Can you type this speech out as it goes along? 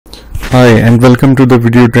Hi and welcome to the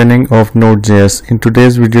video training of Node.js. In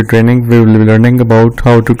today's video training, we will be learning about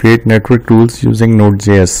how to create network tools using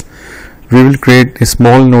Node.js. We will create a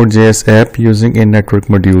small Node.js app using a network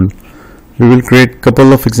module. We will create a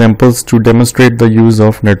couple of examples to demonstrate the use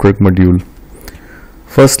of network module.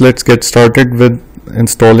 First, let's get started with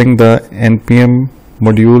installing the npm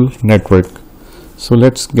module network. So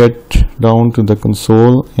let's get down to the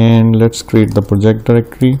console and let's create the project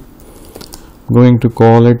directory. I'm going to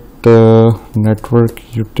call it network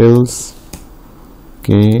utils.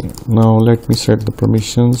 Okay, now let me set the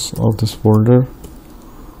permissions of this folder.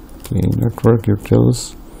 Okay, network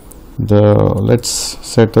utils. Let's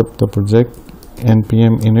set up the project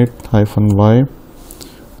npm init-y.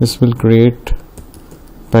 This will create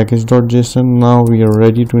package.json. Now we are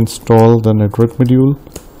ready to install the network module.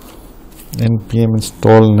 npm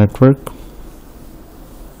install network.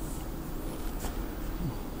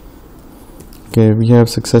 Okay, we have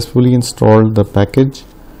successfully installed the package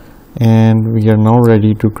and we are now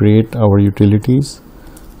ready to create our utilities.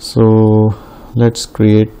 So let's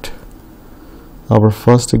create our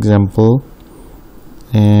first example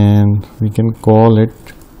and we can call it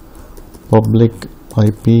public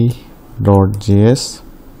ip.js.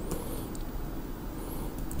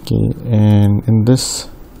 Okay, and in this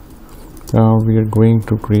we are going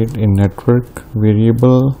to create a network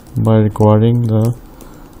variable by requiring the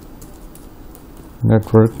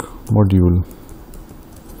network module.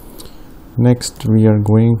 Next, we are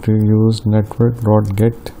going to use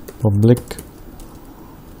network.get public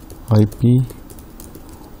IP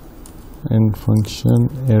and function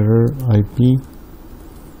error IP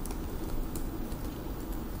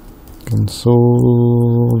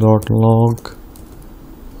console.log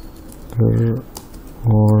error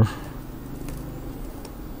or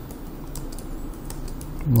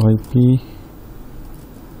IP.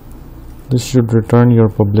 This should return your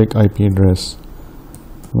public IP address.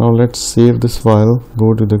 Now let's save this file,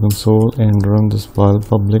 go to the console and run this file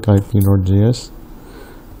public ip.js.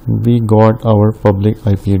 We got our public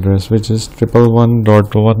IP address, which is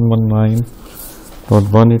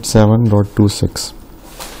 111.119.187.26.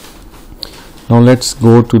 Now let's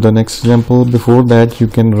go to the next example. Before that, you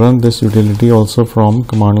can run this utility also from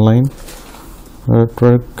command line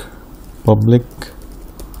network public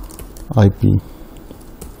IP.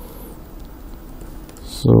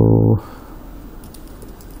 So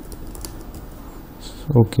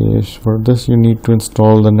okay, for this you need to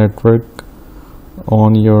install the network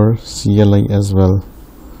on your CLI as well.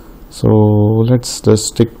 So let's just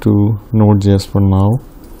stick to Node.js for now.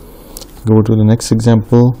 Go to the next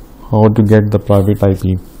example, how to get the private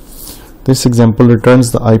IP. This example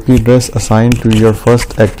returns the IP address assigned to your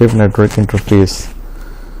first active network interface.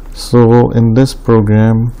 So in this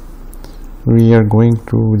program we are going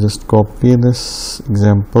to just copy this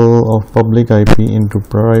example of public IP into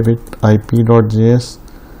private IP.js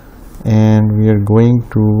and we are going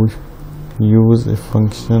to use a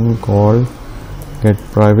function called get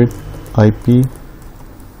private IP,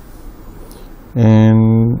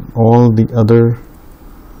 and all the other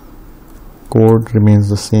code remains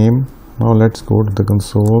the same. Now let's go to the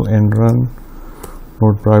console and run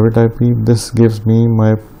node private IP. This gives me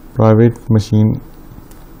my private machine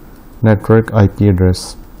network IP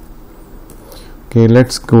address. Okay,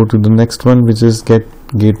 let's go to the next one, which is get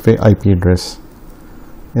gateway IP address.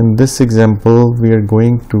 In this example, we are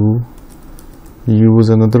going to use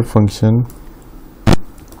another function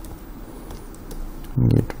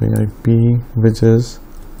gateway IP, which is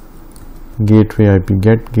gateway IP,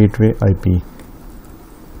 get gateway IP.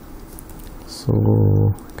 So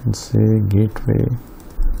you can say gateway.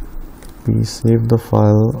 We save the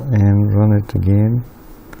file and run it again.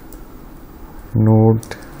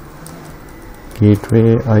 Node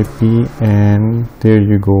gateway IP, and there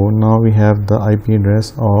you go. Now we have the IP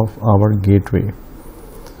address of our gateway.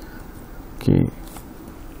 Okay,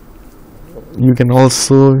 you can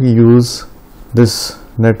also use this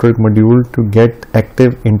network module to get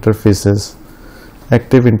active interface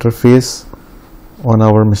on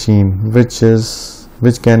our machine, which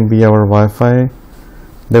can be our Wi-Fi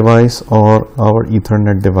device or our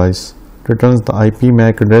Ethernet device. Returns the IP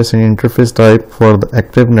MAC address and interface type for the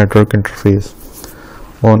active network interface.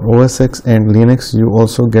 On OS X and Linux, you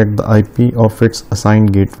also get the IP of its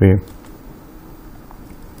assigned gateway.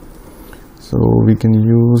 So we can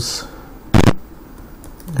use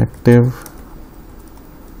active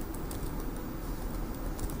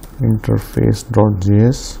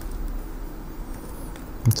interface.js.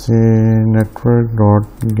 Say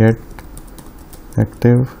network.get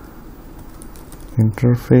active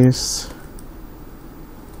interface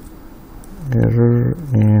error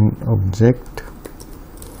and object.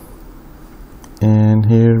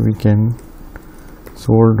 here we can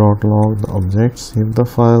sol.log the object, save the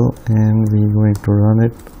file, and we're going to run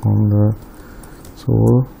it on the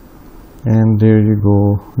sol. And there you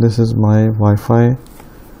go, this is my Wi-Fi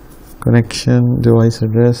connection device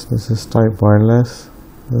address. This is type wireless,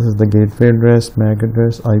 this is the gateway address, MAC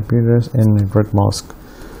address, IP address, and network mask.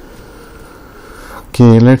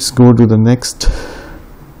 Okay, let's go to the next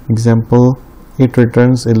example. It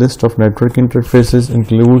returns a list of network interfaces,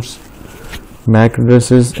 includes MAC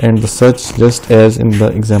addresses and the such, just as in the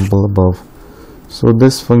example above. So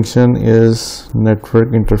this function is network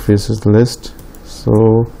interfaces list.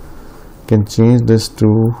 So can change this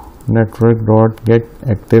to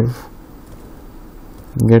network.getActive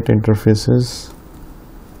get interfaces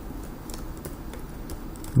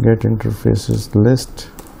list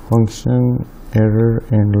function error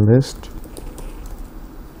and list,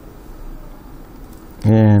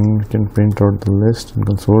 and we can print out the list in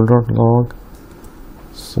console.log.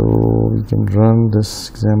 So we can run this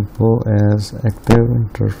example as active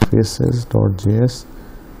interfaces.js.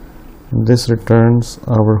 This returns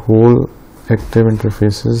our whole active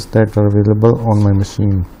interfaces that are available on my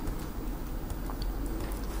machine.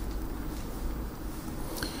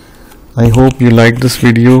 I hope you liked this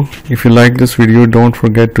video. If you like this video, don't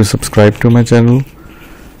forget to subscribe to my channel.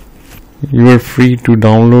 You are free to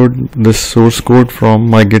download this source code from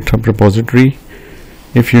my GitHub repository.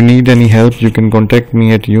 If you need any help, you can contact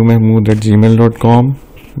me at umehmood@gmail.com,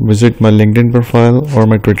 visit my LinkedIn profile or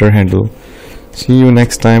my Twitter handle. See you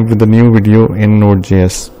next time with a new video in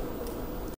Node.js.